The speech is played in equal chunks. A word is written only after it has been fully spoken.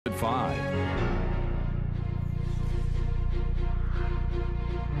5.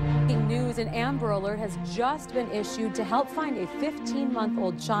 Breaking news, an Amber Alert has just been issued to help find a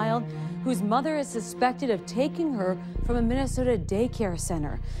 15-month-old child whose mother is suspected of taking her from a Minnesota daycare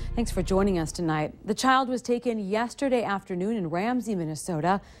center. Thanks for joining us tonight. The child was taken yesterday afternoon in Ramsey,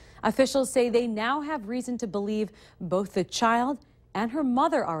 Minnesota. Officials say they now have reason to believe both the child and her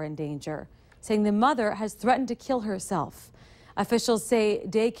mother are in danger, saying the mother has threatened to kill herself. Officials say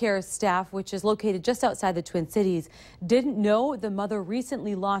daycare staff, which is located just outside the Twin Cities, didn't know the mother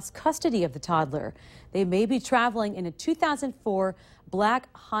recently lost custody of the toddler. They may be traveling in a 2004 black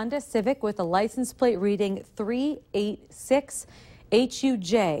Honda Civic with a license plate reading 386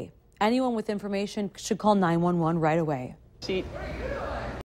 HUJ. Anyone with information should call 911 right away.